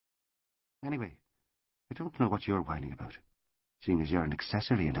Anyway, I don't know what you're whining about, seeing as you're an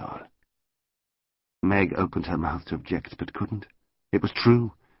accessory and all. Meg opened her mouth to object, but couldn't. It was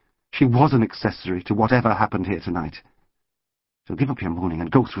true. She was an accessory to whatever happened here tonight. So give up your moaning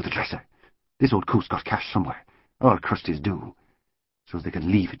and go through the dresser. This old coat's got cash somewhere. All crusties do, so as they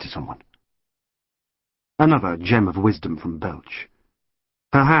can leave it to someone. Another gem of wisdom from Belch.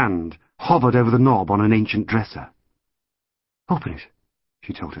 Her hand hovered over the knob on an ancient dresser. Open it,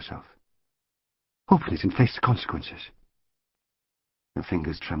 she told herself. Open it and face the consequences. Her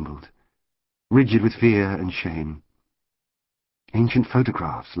fingers trembled, rigid with fear and shame. Ancient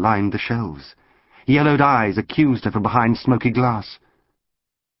photographs lined the shelves. Yellowed eyes accused her from behind smoky glass.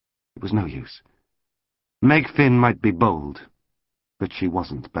 It was no use. Meg Finn might be bold, but she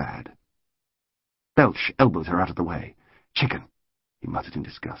wasn't bad. Belch elbowed her out of the way. Chicken, he muttered in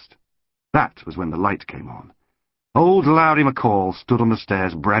disgust. That was when the light came on. Old Lowry McCall stood on the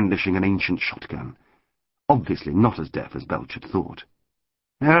stairs brandishing an ancient shotgun, obviously not as deaf as Belch had thought.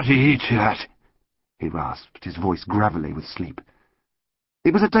 "How do you eat that?" he rasped, his voice gravelly with sleep.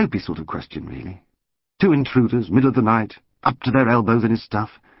 It was a dopey sort of question, really. Two intruders, middle of the night, up to their elbows in his stuff.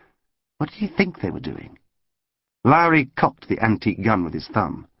 What did he think they were doing? Lowry cocked the antique gun with his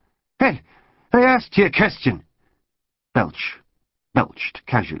thumb. "Hey, I asked you a question." Belch belched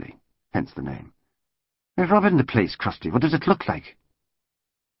casually, hence the name. "They're robbing the place, Krusty. What does it look like?"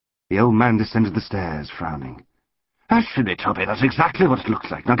 The old man descended the stairs, frowning. "Actually, Tubby, that's exactly what it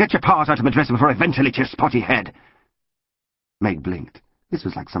looks like. Now get your paws out of my dresser before I ventilate your spotty head." Meg blinked. This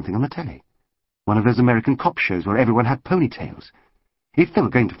was like something on the telly. One of those American cop shows where everyone had ponytails. If they were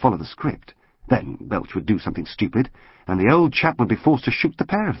going to follow the script, then Belch would do something stupid, and the old chap would be forced to shoot the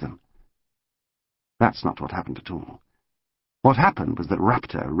pair of them. That's not what happened at all. What happened was that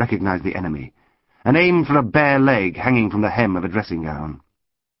Raptor recognized the enemy and aimed for a bare leg hanging from the hem of a dressing gown.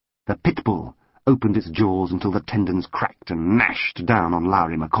 The pit bull opened its jaws until the tendons cracked and gnashed down on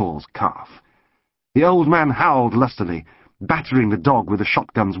Lowry McCall's calf. The old man howled lustily, battering the dog with the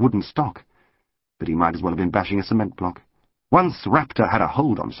shotgun's wooden stock. But he might as well have been bashing a cement block. Once Raptor had a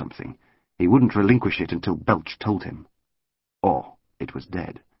hold on something, he wouldn't relinquish it until Belch told him. Or it was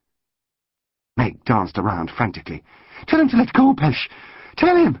dead. Meg danced around frantically. "Tell him to let go, Belch!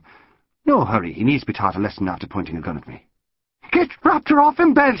 Tell him!" "No hurry, he needs to be taught a lesson after pointing a gun at me." "Get Raptor off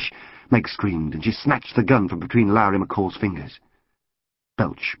him, Belch!" Meg screamed, and she snatched the gun from between Lowry McCall's fingers.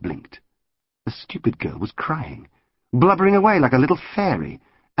 Belch blinked. The stupid girl was crying, blubbering away like a little fairy,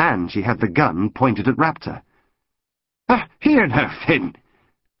 and she had the gun pointed at Raptor. "Here now, Finn!"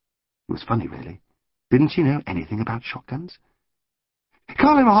 It was funny, really. Didn't she know anything about shotguns?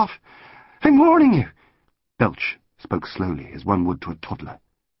 "Call him off! I'm warning you!" Belch spoke slowly, as one would to a toddler.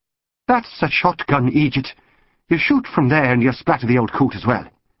 "That's a shotgun, idiot. You shoot from there and you splatter the old coat as well."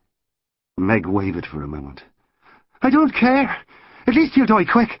 Meg wavered for a moment. "I don't care. At least you'll die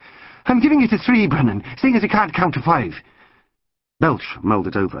quick. I'm giving you to 3, Brennan, seeing as you can't count to 5. Belch mulled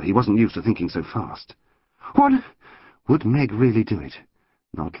it over. He wasn't used to thinking so fast. 1. Would Meg really do it?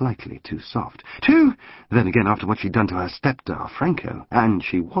 Not likely. Too soft. 2. Then again, after what she'd done to her stepdad, Franco, and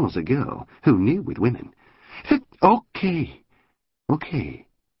she was a girl who knew with women. Okay.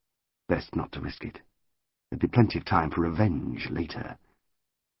 Best not to risk it. There'd be plenty of time for revenge later.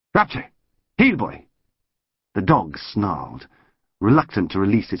 "Raptor! Heel, boy!" The dog snarled, reluctant to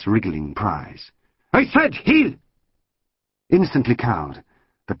release its wriggling prize. "I said heel!" Instantly cowed,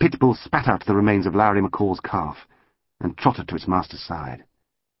 the pit bull spat out the remains of Lowry McCall's calf and trotted to its master's side.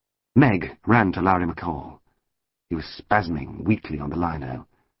 Meg ran to Lowry McCall. He was spasming weakly on the lino,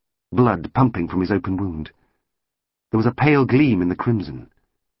 blood pumping from his open wound. There was a pale gleam in the crimson.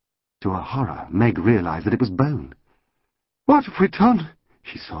 To her horror, Meg realized that it was bone. "What have we done?"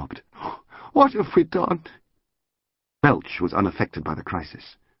 she sobbed. "What have we done?" Belch was unaffected by the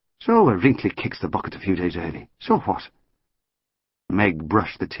crisis. So a wrinkly kicks the bucket a few days early. So what? Meg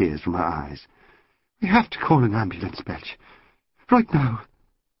brushed the tears from her eyes. "We have to call an ambulance, Belch. Right now."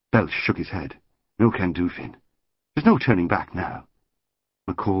 Belch shook his head. "No can do, Finn. There's no turning back now."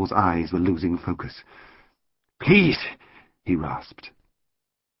 McCall's eyes were losing focus. "Please," he rasped.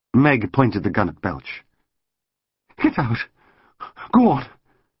 Meg pointed the gun at Belch. "Get out. Go on."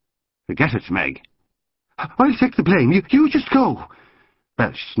 "Forget it, Meg." "I'll take the blame. You just go."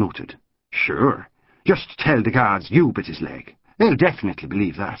 Belch snorted. "Sure. Just tell the guards you bit his leg. They'll definitely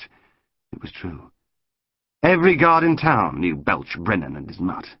believe that." It was true. Every guard in town knew Belch, Brennan, and his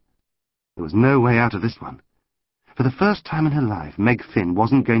mutt. There was no way out of this one. For the first time in her life, Meg Finn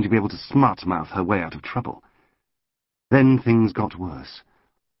wasn't going to be able to smart-mouth her way out of trouble. Then things got worse.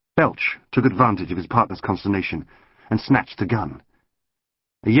 Belch took advantage of his partner's consternation and snatched the gun.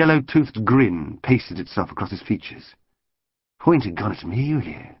 A yellow-toothed grin pasted itself across his features. "Point a gun at me, you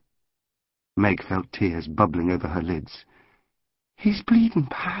hear?" Meg felt tears bubbling over her lids. "He's bleeding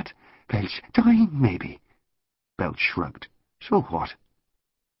bad, Belch. Dying, maybe." Belch shrugged. "So what?"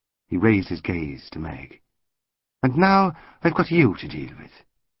 He raised his gaze to Meg. "And now I've got you to deal with.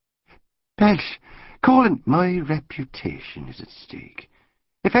 Belch, Colin, my reputation is at stake.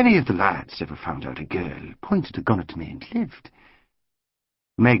 If any of the lads ever found out a girl pointed a gun at me and lived..."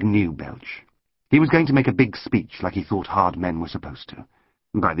 Meg knew Belch. He was going to make a big speech like he thought hard men were supposed to.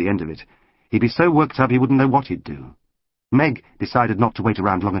 And by the end of it, he'd be so worked up he wouldn't know what he'd do. Meg decided not to wait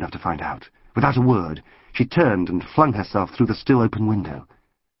around long enough to find out. Without a word, she turned and flung herself through the still-open window.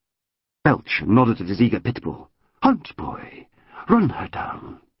 Belch nodded at his eager pitbull. "Hunt, boy! Run her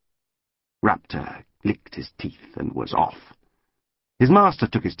down!" Raptor licked his teeth and was off. His master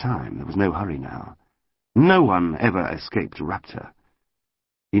took his time. There was no hurry now. No one ever escaped Raptor.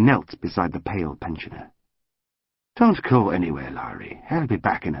 He knelt beside the pale pensioner. "Don't go anywhere, Larry. I'll be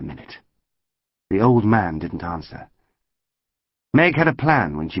back in a minute." The old man didn't answer. Meg had a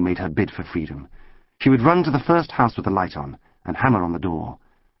plan when she made her bid for freedom. She would run to the first house with the light on and hammer on the door.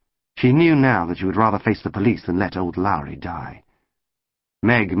 She knew now that she would rather face the police than let old Lowry die.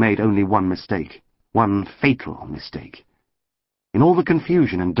 Meg made only one mistake, one fatal mistake. In all the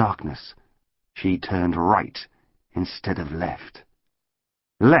confusion and darkness, she turned right instead of left.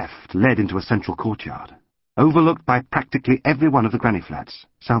 Left led into a central courtyard, overlooked by practically every one of the granny flats.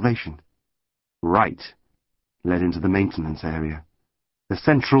 Salvation. Right led into the maintenance area, the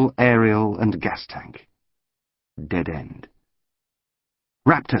central aerial and gas tank. Dead end.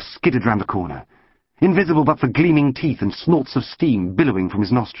 Raptor skidded round the corner, invisible but for gleaming teeth and snorts of steam billowing from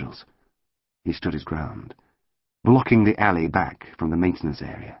his nostrils. He stood his ground, blocking the alley back from the maintenance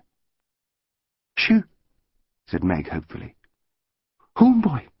area. "Shoo," said Meg hopefully. "Home,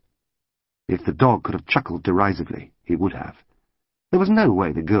 boy." If the dog could have chuckled derisively, he would have. There was no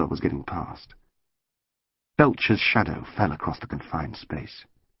way the girl was getting past. Belcher's shadow fell across the confined space.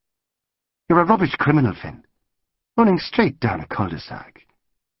 "You're a rubbish criminal, Finn. Running straight down a cul-de-sac."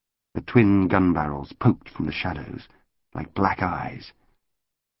 The twin gun barrels poked from the shadows, like black eyes.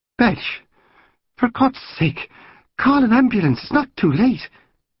 "Belch, for God's sake, call an ambulance. It's not too late."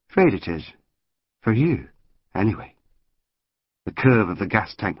 "Afraid it is. For you, anyway." The curve of the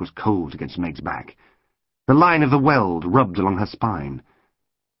gas tank was cold against Meg's back. The line of the weld rubbed along her spine.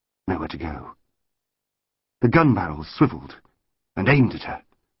 Nowhere to go. The gun barrels swiveled and aimed at her.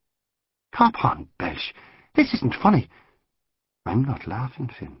 "Cop on, Belch. This isn't funny." "I'm not laughing,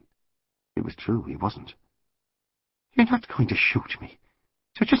 Finn." It was true, he wasn't. "You're not going to shoot me,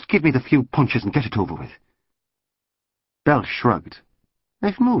 so just give me the few punches and get it over with." Belch shrugged.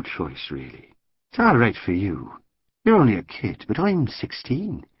 "I've no choice, really. It's all right for you. You're only a kid, but I'm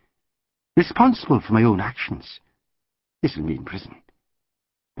 16. Responsible for my own actions. This'll mean prison.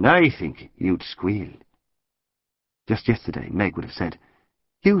 And I think you'd squeal." Just yesterday, Meg would have said,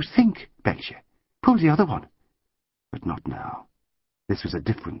 "You think, Belcher. Pull the other one." But not now. This was a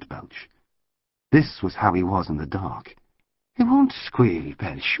different Belch. This was how he was in the dark. "I won't squeal,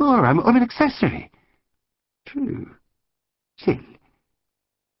 Belch. Sure, I'm an accessory." "True. Still."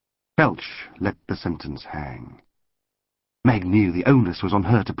 Belch let the sentence hang. Meg knew the onus was on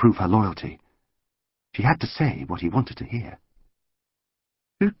her to prove her loyalty. She had to say what he wanted to hear.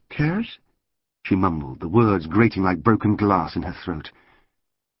 "Who cares?" she mumbled, the words grating like broken glass in her throat.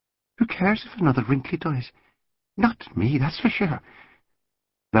 "Who cares if another wrinkly dies? Not me, that's for sure."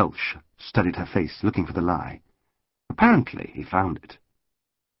 Belch studied her face, looking for the lie. Apparently he found it.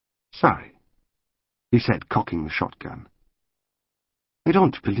 "Sorry," he said, cocking the shotgun. "I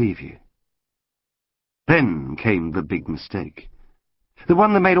don't believe you." Then came the big mistake. The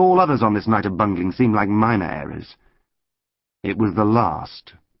one that made all others on this night of bungling seem like minor errors. It was the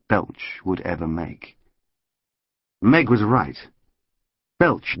last Belch would ever make. Meg was right.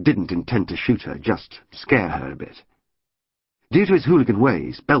 Belch didn't intend to shoot her, just scare her a bit. Due to his hooligan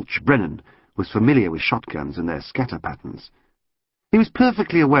ways, Belch Brennan was familiar with shotguns and their scatter patterns. He was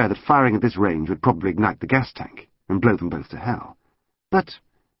perfectly aware that firing at this range would probably ignite the gas tank and blow them both to hell. But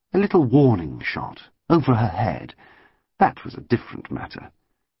a little warning shot over her head, that was a different matter.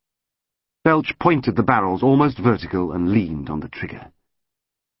 Belch pointed the barrels almost vertical and leaned on the trigger.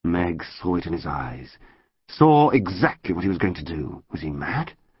 Meg saw it in his eyes, saw exactly what he was going to do. Was he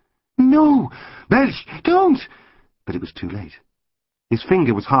mad? "No! Belch, don't!" But it was too late. His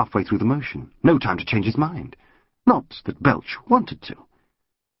finger was halfway through the motion. No time to change his mind. Not that Belch wanted to.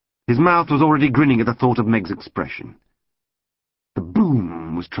 His mouth was already grinning at the thought of Meg's expression. The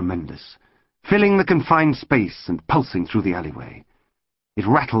boom was tremendous, filling the confined space and pulsing through the alleyway. It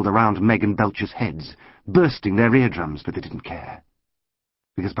rattled around Meg and Belcher's heads, bursting their eardrums, but they didn't care.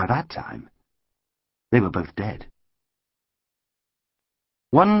 Because by that time, they were both dead.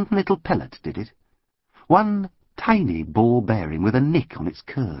 One little pellet did it. One tiny ball bearing with a nick on its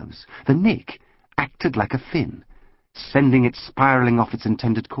curves. The nick acted like a fin, sending it spiralling off its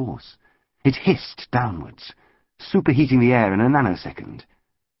intended course. It hissed downwards, superheating the air in a nanosecond.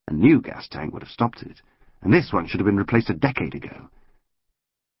 A new gas tank would have stopped it, and this one should have been replaced a decade ago.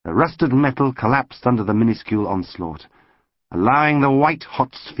 The rusted metal collapsed under the minuscule onslaught, allowing the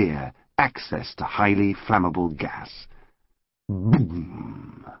white-hot sphere access to highly flammable gas.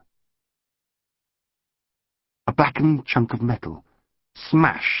 Boom! A blackened chunk of metal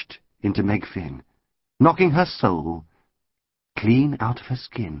smashed into Meg Finn, knocking her soul clean out of her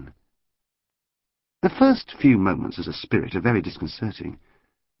skin. The first few moments as a spirit are very disconcerting.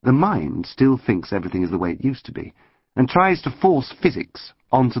 The mind still thinks everything is the way it used to be, and tries to force physics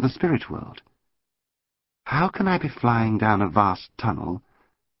onto the spirit world. How can I be flying down a vast tunnel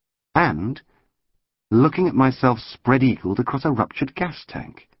and looking at myself spread-eagled across a ruptured gas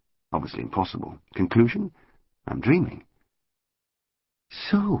tank? Obviously impossible. Conclusion? I'm dreaming.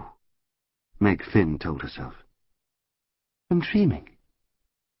 So, Meg Finn told herself, I'm dreaming.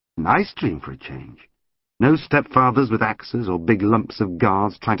 Nice dream for a change. No stepfathers with axes or big lumps of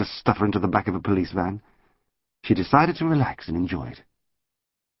guards trying to stuff her into the back of a police van. She decided to relax and enjoy it.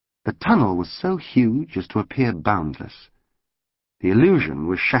 The tunnel was so huge as to appear boundless. The illusion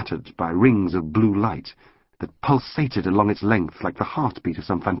was shattered by rings of blue light that pulsated along its length like the heartbeat of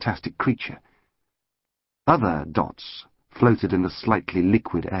some fantastic creature. Other dots floated in the slightly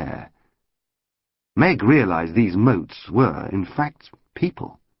liquid air. Meg realized these motes were, in fact,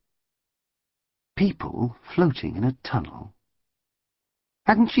 people. People floating in a tunnel.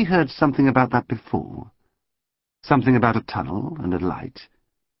 Hadn't she heard something about that before? Something about a tunnel and a light?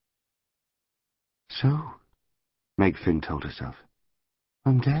 So, Meg Finn told herself,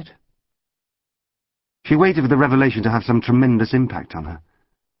 I'm dead. She waited for the revelation to have some tremendous impact on her.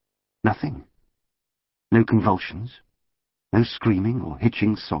 Nothing. No convulsions, no screaming or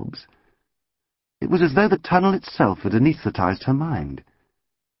hitching sobs. It was as though the tunnel itself had anesthetized her mind.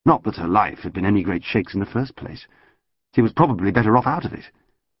 Not that her life had been any great shakes in the first place. She was probably better off out of it.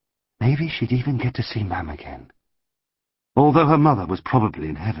 Maybe she'd even get to see Mam again. Although her mother was probably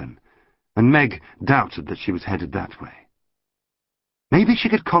in heaven, and Meg doubted that she was headed that way. Maybe she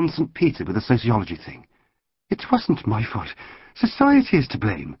could con St. Peter with the sociology thing. It wasn't my fault. Society is to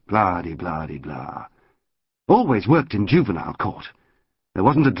blame. Blah-de-blah-de-blah. Always worked in juvenile court. There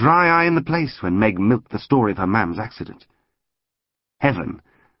wasn't a dry eye in the place when Meg milked the story of her mam's accident. Heaven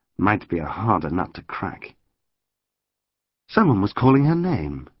might be a harder nut to crack. Someone was calling her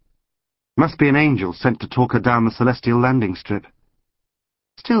name. Must be an angel sent to talk her down the celestial landing strip.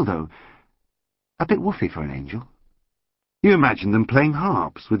 Still, though, a bit woofy for an angel. You imagine them playing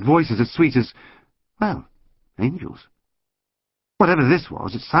harps with voices as sweet as, well, angels. Whatever this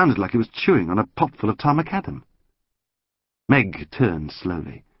was, it sounded like it was chewing on a potful of tarmacadam. Meg turned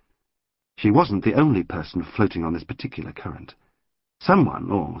slowly. She wasn't the only person floating on this particular current.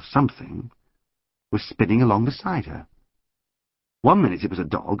 Someone, or something, was spinning along beside her. 1 minute it was a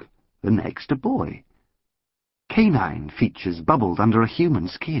dog, the next a boy. Canine features bubbled under a human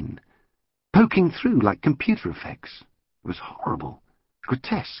skin, poking through like computer effects. It was horrible,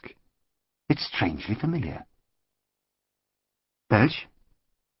 grotesque. It's strangely familiar. Belch,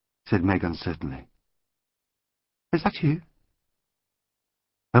 said Meg uncertainly. Is that you?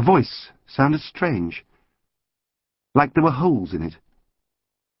 Her voice sounded strange, like there were holes in it.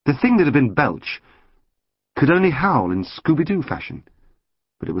 The thing that had been Belch could only howl in Scooby-Doo fashion,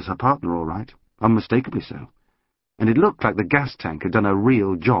 but it was her partner all right, unmistakably so, and it looked like the gas tank had done a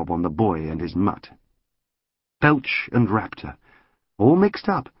real job on the boy and his mutt. Belch and Raptor, all mixed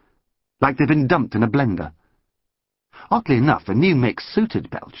up, like they'd been dumped in a blender. Oddly enough, the new mix suited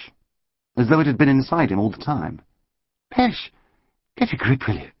Belch, as though it had been inside him all the time. Pesh, get a grip,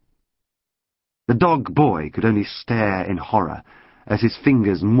 will you? The dog boy could only stare in horror as his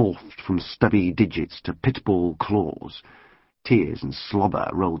fingers morphed from stubby digits to pitbull claws. Tears and slobber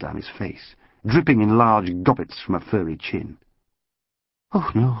rolled down his face, dripping in large gobbets from a furry chin. Oh,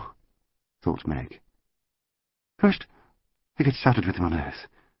 no, thought Meg. First, I get started with him on Earth.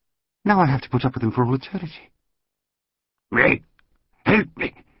 Now I have to put up with him for all eternity. Me! Help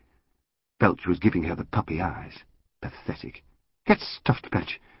me! Belch was giving her the puppy eyes. Pathetic. Get stuffed,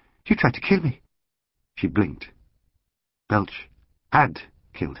 Belch. You tried to kill me. She blinked. Belch had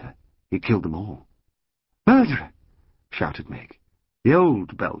killed her. He killed them all. Murderer! Shouted Meg. The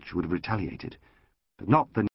old Belch would have retaliated, but not the